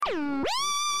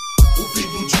O fim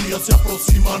do dia se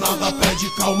aproxima, nada pede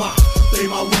calma. Tem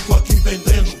maluco aqui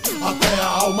vendendo até a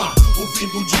alma. O fim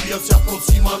do dia se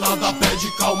aproxima, nada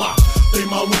pede calma. Tem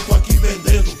maluco aqui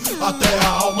vendendo até a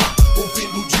alma. O fim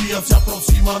do dia se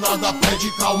aproxima, nada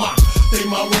pede calma. Tem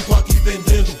maluco aqui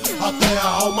vendendo até a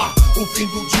alma. O fim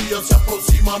do dia se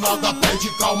aproxima, nada pede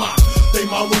calma. Tem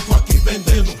maluco aqui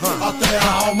vendendo até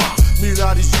a alma.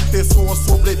 Milhares de pessoas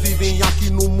sobrevivem aqui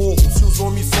no morro. Se os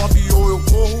homens sobem ou eu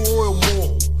corro ou eu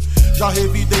morro. Já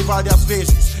revidei várias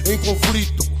vezes em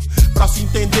conflito. Pra se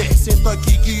entender, senta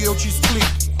aqui que eu te explico.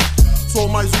 Sou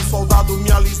mais um soldado,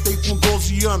 me alistei com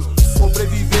 12 anos.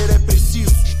 Sobreviver é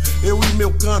preciso, eu e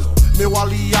meu cano, meu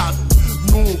aliado.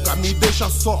 Nunca me deixa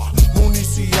só,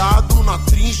 municiado na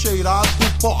trincheira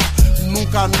do pó.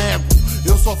 Nunca nego,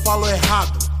 eu só falo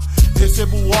errado.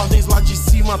 Recebo ordens lá de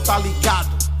cima, tá ligado?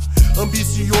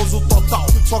 Ambicioso total,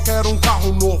 só quero um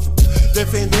carro novo.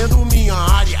 Defendendo minha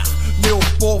área, meu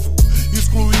povo.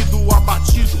 Excluído,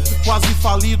 abatido, quase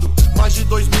falido. Mais de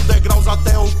 2.000 degraus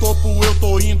até o topo eu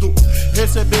tô indo.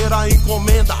 Receber a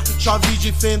encomenda, chave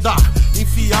de fenda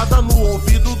enfiada no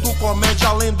ouvido do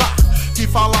comédia lenda. Que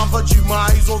falava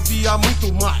demais, ouvia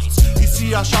muito mais. E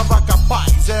se achava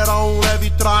capaz, era um leve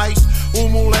trás. O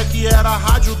moleque era a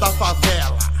rádio da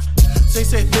favela. Sem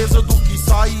certeza do que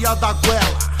saía da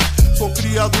goela. Sou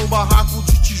cria do barraco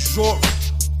de tijolo.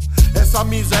 Essa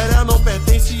miséria não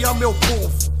pertence a meu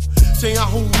povo. Sem a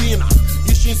ruína,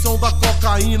 extinção da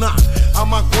cocaína. A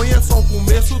maconha é só o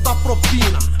começo da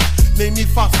propina. Nem me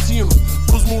fascino,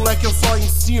 pros moleque eu só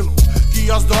ensino que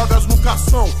as drogas nunca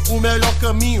são o melhor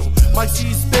caminho. Mas se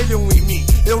espelham em mim,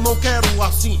 eu não quero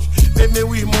assim. Ver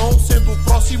meu irmão sendo o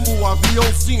próximo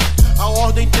aviãozinho. A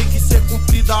ordem tem que ser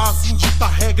cumprida, assim dita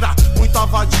regra. Muita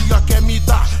vadia quer me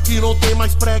dar, que não tem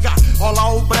mais prega.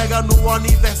 Rola o brega no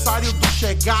aniversário do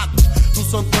chegado. Do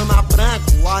Santana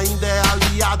Branco ainda é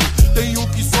aliado. Tenho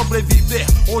que sobreviver,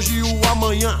 hoje ou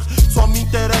amanhã. Só me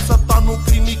interessa tá no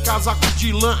crime, casaco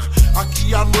de lã.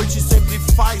 Aqui a noite sempre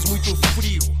faz muito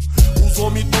frio. Os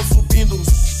homens tão subindo,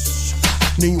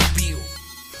 nem o pio.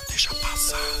 Deixa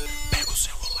passar, pega o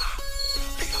celular.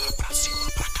 Liga lá pra cima,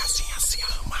 pra casinha se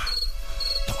armar.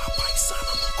 Tão a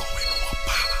paisana no gol e no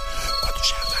opala. Quando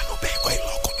chegar no beco aí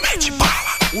louco, mete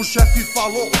bala. O chefe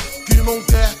falou que não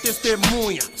quer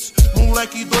testemunhas.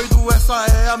 Moleque doido, essa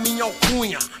é a minha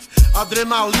alcunha.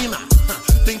 Adrenalina,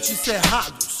 dentes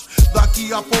cerrados.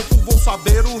 Daqui a pouco vou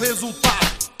saber o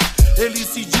resultado. Eles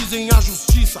se dizem a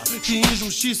justiça, que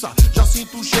injustiça. Já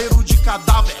sinto o cheiro de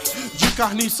cadáver, de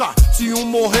carniça. Se um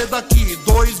morrer daqui,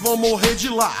 2 vão morrer de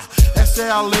lá. Essa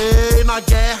é a lei na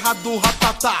guerra do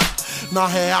ratatá. Na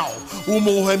real, o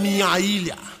morro é minha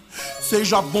ilha.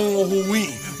 Seja bom ou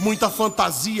ruim, muita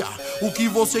fantasia. O que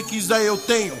você quiser eu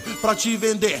tenho pra te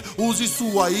vender. Use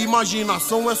sua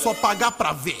imaginação, é só pagar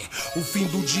pra ver. O fim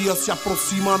do dia se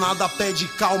aproxima, nada pede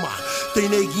calma. Tem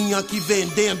neguinha aqui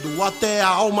vendendo até a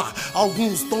alma.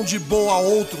 Alguns tão de boa,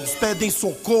 outros pedem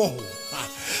socorro.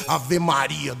 Ave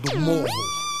Maria do morro.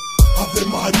 Ave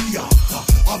Maria,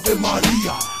 Ave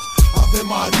Maria, Ave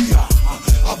Maria,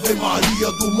 Ave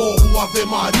Maria do morro. Ave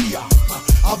Maria,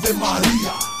 Ave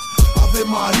Maria, Ave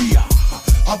Maria,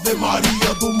 Ave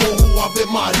Maria do morro. Ave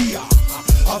Maria,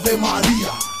 Ave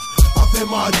Maria, Ave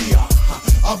Maria,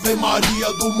 Ave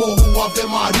Maria do morro. Ave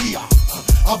Maria,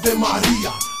 Ave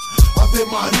Maria, Ave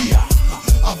Maria,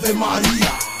 Ave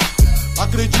Maria.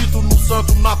 Acredito no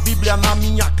santo, na Bíblia, na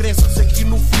minha crença. Sei que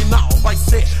no final vai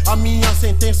ser a minha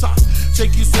sentença. Sei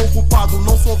que sou culpado,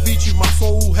 não sou vítima,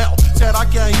 sou o réu. Será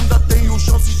que ainda tenho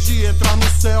chances de entrar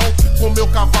no céu? Com meu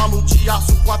cavalo de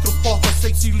aço, 4 portas,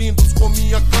 6 cilindros. Com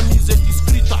minha camiseta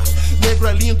escrita, negro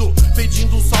é lindo.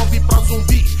 Pedindo salve pra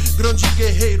zumbi, grande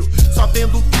guerreiro.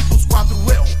 Sabendo que dos 4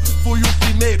 eu fui o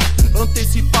primeiro.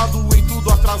 Antecipado em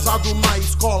tudo, atrasado na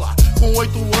escola. Com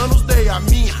 8 anos dei a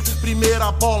minha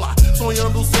primeira bola.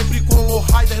 Sonhando sempre com o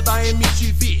rider da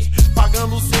MTV.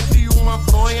 Pagando sempre uma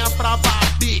bronha pra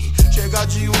Babi. Chega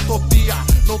de utopia,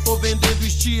 não tô vendendo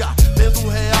estia. Vendo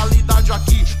realidade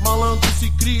aqui, malandro se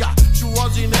cria.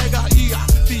 Schwarzenegger ia,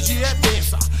 pedir é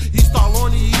benção.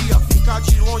 Stallone ia ficar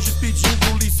de longe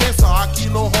pedindo licença. Aqui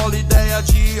não rola ideia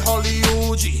de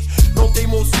Hollywood. Não tem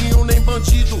mocinho, nem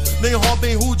bandido, nem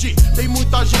Robin Hood. Tem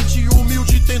muita gente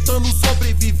humilde tentando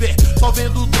sobreviver. Só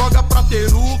vendo droga pra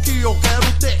ter o que eu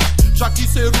quero ter. Já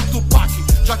quis ser o Tupac,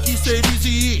 já quis ser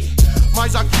Eazy-E.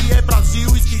 Mas aqui é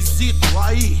Brasil esquisito,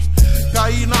 aí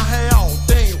caí na real,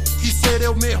 tenho que ser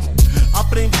eu mesmo.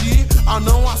 Aprendi a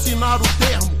não assinar o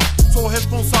termo. Sou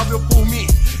responsável por mim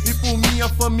e por minha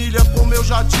família, como eu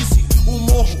já disse. O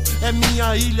morro é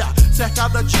minha ilha,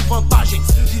 cercada de vantagens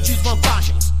e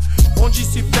desvantagens. Onde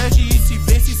se perde e se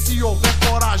vence se houver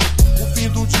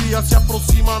dia se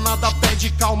aproxima, nada pede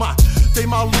calma. Tem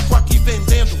maluco aqui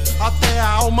vendendo até a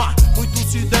alma.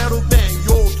 Muitos se deram bem e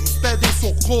outros pedem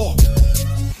socorro.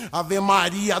 Ave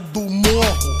Maria do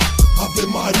morro. Ave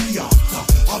Maria,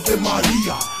 Ave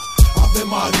Maria, Ave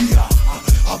Maria,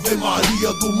 Ave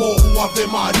Maria do morro. Ave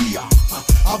Maria,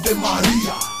 Ave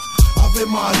Maria, Ave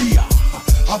Maria,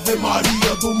 Ave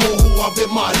Maria do morro. Ave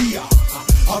Maria,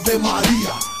 Ave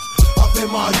Maria, Ave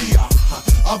Maria,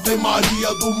 Ave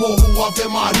Maria do morro. Ave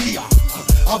Maria,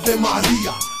 Ave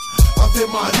Maria, Ave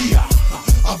Maria,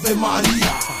 Ave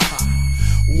Maria.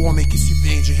 O homem que se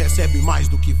vende recebe mais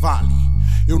do que vale.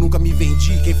 Eu nunca me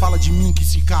vendi, quem fala de mim que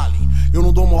se cale. Eu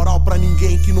não dou moral pra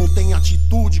ninguém que não tem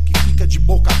atitude, que fica de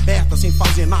boca aberta sem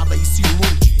fazer nada e se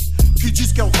ilude. Que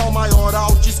diz que é o tal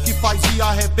maioral, diz que faz e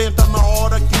arrebenta. Na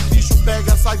hora que o bicho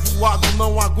pega, sai voado,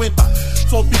 não aguenta.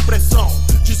 Sob pressão,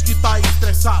 diz que tá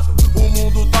estressado. O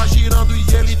mundo tá girando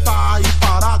e ele tá aí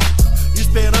parado,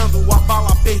 esperando a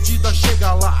bala perdida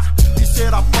chegar lá e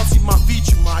ser a próxima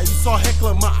vítima e só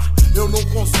reclamar. Eu não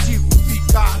consigo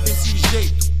ficar desse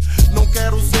jeito. Não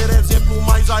quero ser exemplo,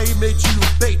 mas aí meti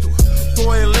o peito.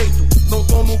 Tô eleito, não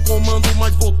tô no comando,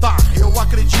 mas vou tá. Eu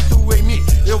acredito em mim,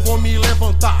 eu vou me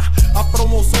levantar. A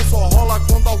promoção só rola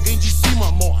quando alguém de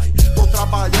cima morre. Tô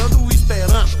trabalhando e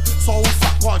esperando, só um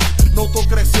sacode. Não tô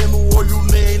crescendo o olho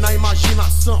nem na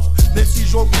imaginação. Nesse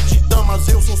jogo de damas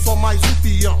eu sou só mais um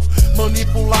peão,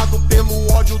 manipulado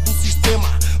pelo ódio do sistema.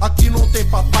 Aqui não tem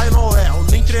Papai Noel,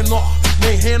 nem trenó,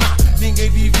 nem rena. Ninguém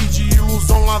vive de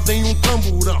ilusão, lá vem um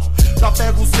tamborão. Já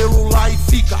pega o celular e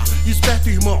fica esperto,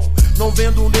 irmão. Não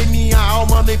vendo nem minha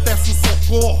alma, nem peço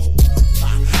socorro.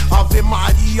 Ave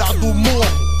Maria do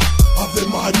morro. Ave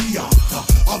Maria,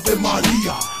 Ave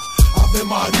Maria, Ave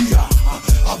Maria,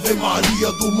 Ave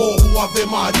Maria do morro. Ave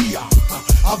Maria,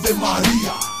 Ave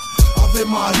Maria, Ave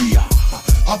Maria,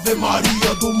 Ave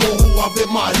Maria do morro. Ave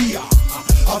Maria,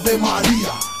 Ave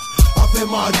Maria, Ave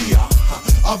Maria,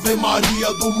 Ave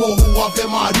Maria do morro. Ave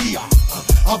Maria,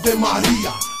 Ave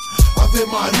Maria, Ave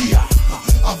Maria,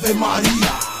 Ave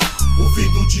Maria. O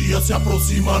fim do dia se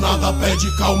aproxima, nada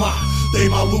pede calma. Tem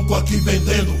maluco aqui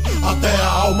vendendo até a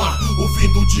alma. O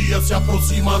fim do dia se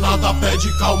aproxima, nada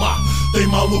pede calma. Tem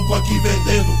maluco aqui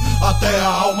vendendo até a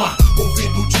alma. O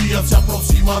fim do dia se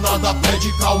aproxima, nada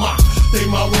pede calma. Tem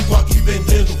maluco aqui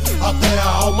vendendo até a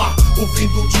alma. O fim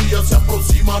do dia se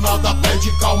aproxima, nada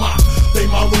pede calma. Tem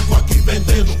maluco aqui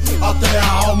vendendo até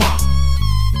a alma.